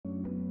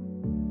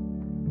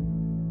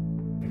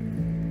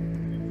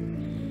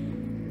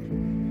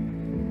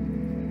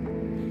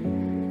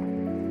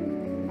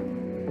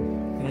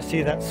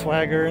see that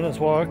swagger in his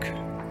walk?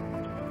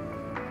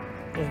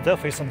 There's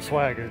definitely some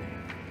swagger.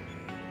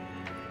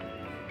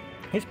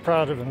 He's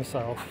proud of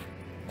himself.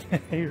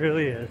 He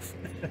really is.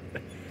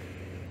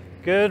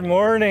 Good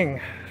morning,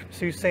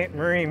 Sault Ste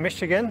Marie,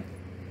 Michigan.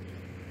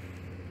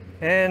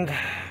 And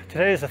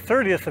today is the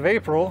 30th of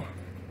April.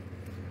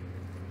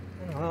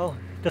 Well,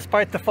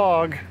 despite the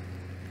fog,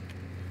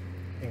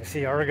 you can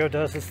see Argo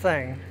does his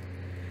thing.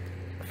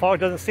 The fog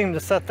doesn't seem to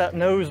set that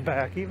nose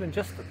back even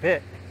just a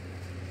bit.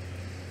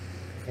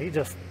 He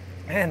just,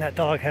 man, that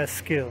dog has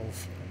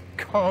skills.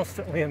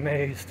 Constantly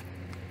amazed.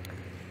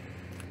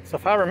 So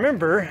if I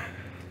remember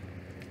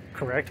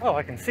correct, oh,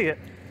 I can see it.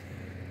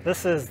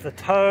 This is the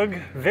tug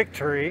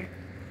Victory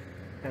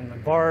and the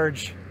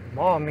barge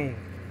Maumee.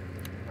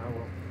 I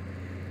will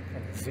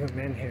kind of zoom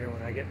in here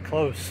when I get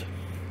close.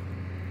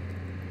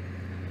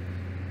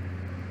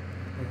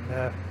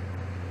 And,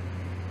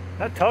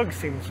 that tug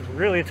seems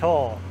really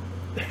tall.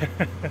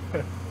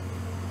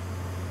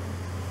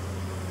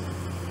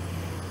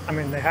 I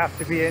mean, they have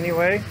to be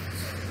anyway,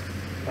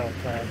 but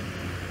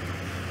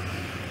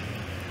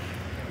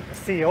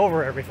see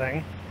over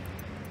everything.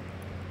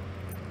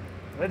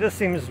 It just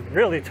seems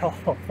really tall.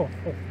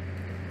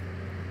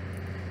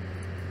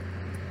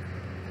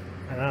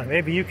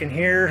 Maybe you can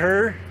hear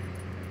her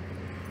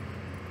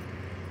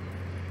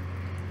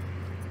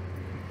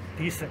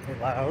decently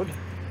loud.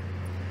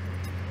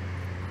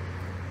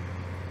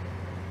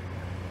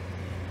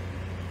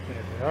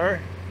 There we are.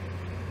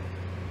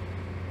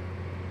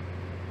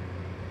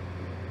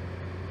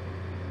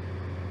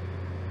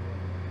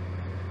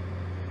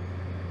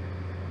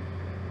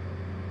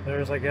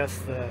 There's, I guess,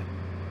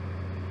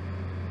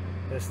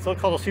 it's still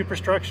called a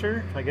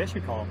superstructure. I guess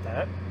you call it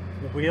that.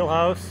 The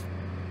wheelhouse.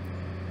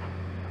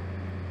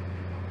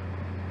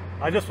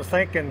 I just was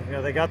thinking, you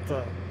know, they got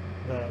the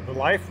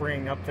life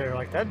ring up there.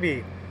 Like, that'd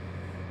be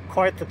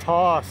quite the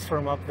toss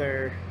from up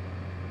there.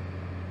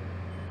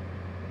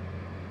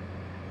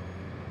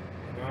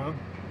 You know?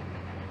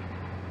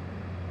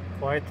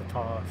 Quite the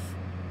toss.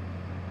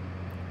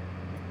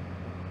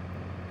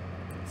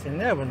 See, and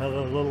they have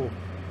another little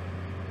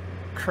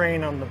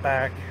crane on the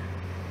back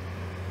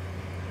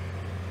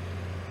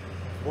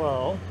as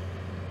well.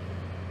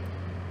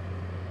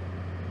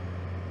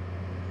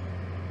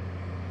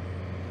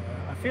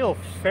 I feel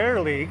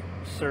fairly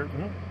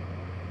certain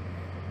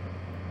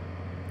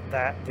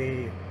that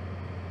the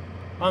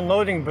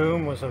unloading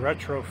boom was a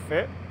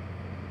retrofit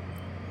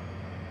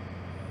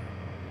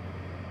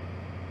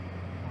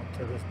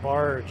to this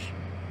barge,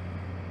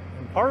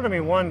 and part of me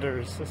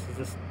wonders, this is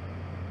just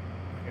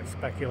like a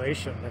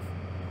speculation,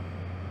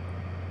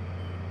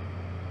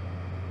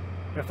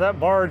 if that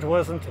barge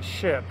wasn't a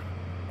ship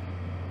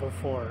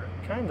before.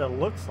 It kind of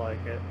looks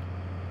like it.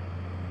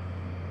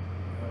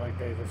 You know, like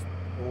they just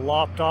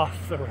lopped off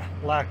the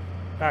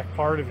back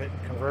part of it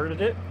and converted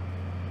it.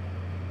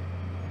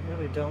 I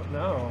really don't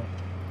know.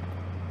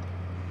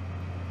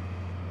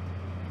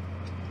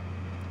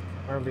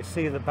 Hardly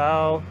see the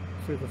bow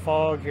through the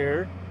fog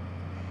here.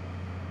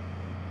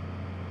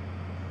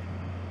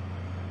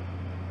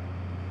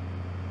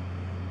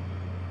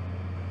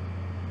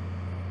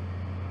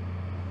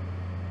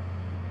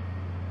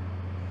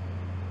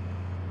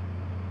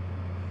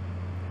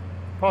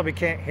 Probably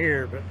can't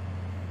hear, but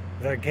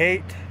the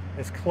gate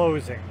is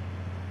closing.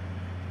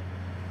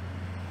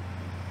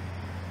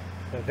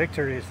 The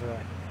Victory's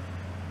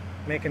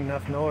making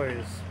enough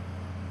noise.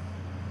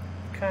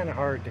 Kind of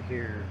hard to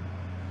hear.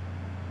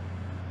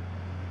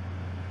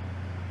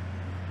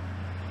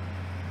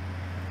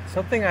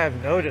 Something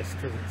I've noticed,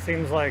 because it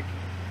seems like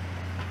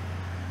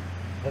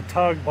the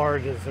tug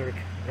barges are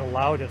the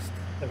loudest.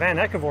 The Van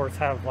Ekevorts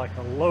have like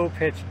a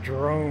low-pitched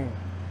drone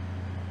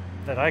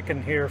that I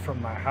can hear from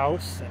my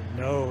house and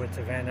know it's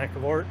a Van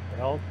Ekevort.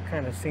 They all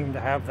kind of seem to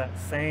have that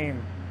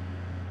same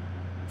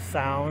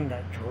sound,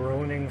 that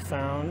droning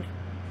sound.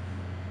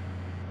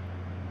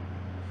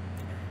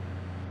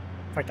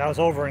 In fact, I was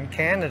over in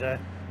Canada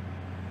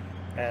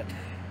at,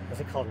 is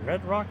it called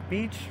Red Rock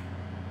Beach?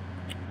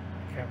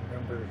 I can't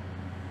remember.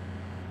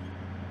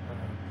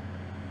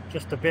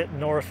 Just a bit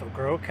north of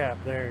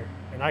Grocap there,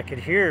 and I could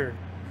hear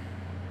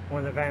one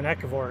of the Van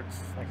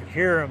Ekevorts. I could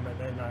hear them, and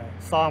then I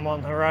saw them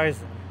on the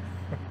horizon.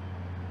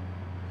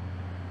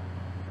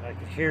 I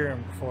could hear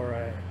him before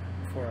I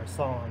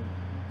saw him.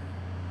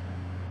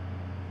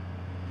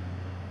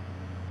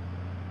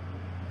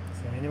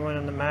 See anyone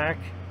in the Mac?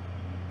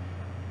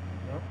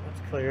 Nope,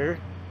 that's clear.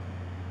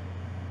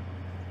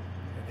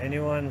 And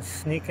anyone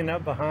sneaking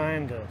up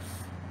behind us?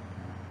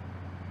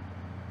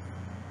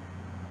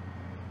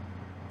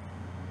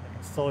 I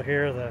can still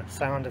hear the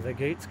sound of the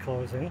gates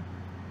closing.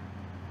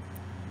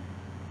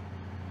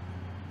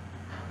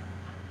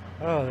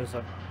 Oh, there's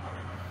a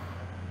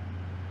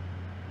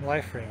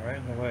life ring right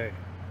in the way.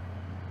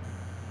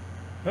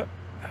 Oh,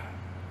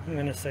 I'm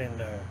gonna say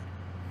no.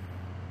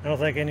 I don't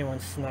think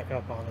anyone snuck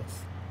up on us.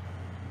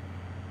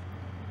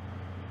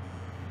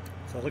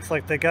 So it looks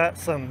like they got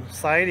some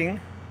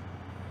siding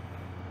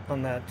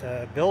on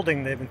that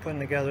building they've been putting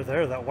together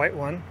there, that white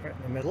one right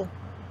in the middle.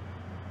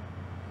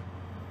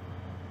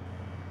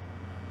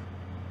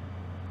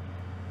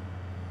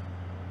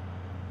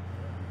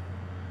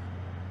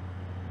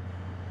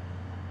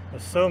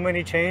 There's so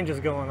many changes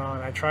going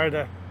on. I try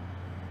to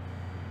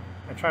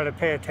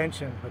pay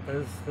attention, but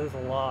there's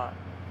a lot.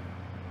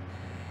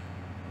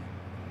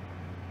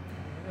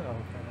 You know,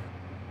 kind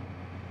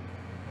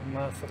of a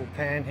nice little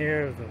pan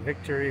here of the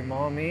Victory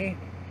Maumee.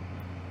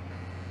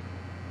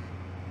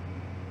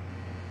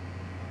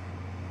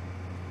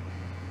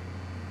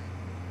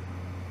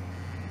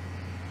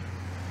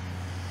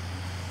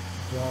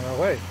 We're on our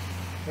way.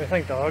 What do you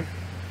think, dog?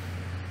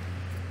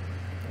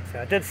 Let's see,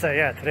 I did say,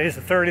 yeah, today's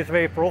the 30th of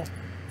April.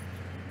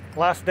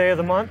 Last day of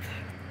the month.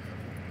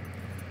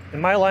 In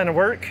my line of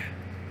work,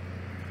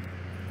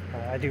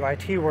 I do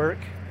IT work.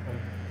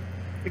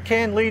 It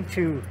can lead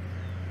to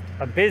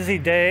a busy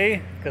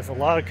day because a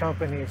lot of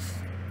companies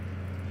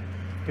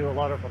do a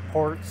lot of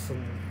reports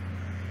and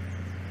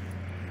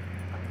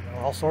I don't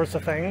know, all sorts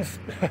of things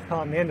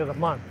on the end of the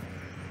month.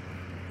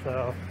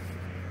 So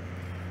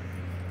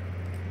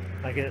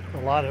I get a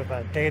lot of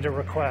data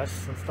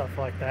requests and stuff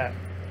like that.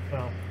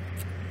 So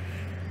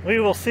we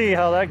will see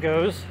how that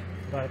goes,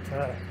 but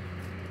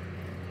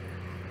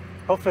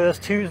hopefully this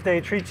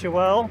Tuesday treats you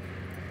well.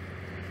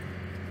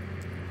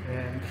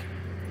 And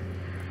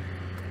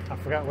I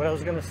forgot what I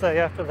was going to say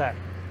after that.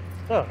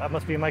 So that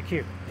must be my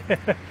cue.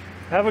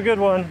 Have a good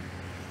one.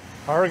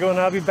 Argo and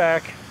I'll be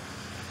back.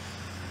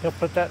 He'll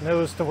put that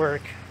nose to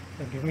work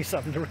and give me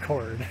something to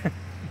record.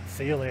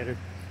 See you later.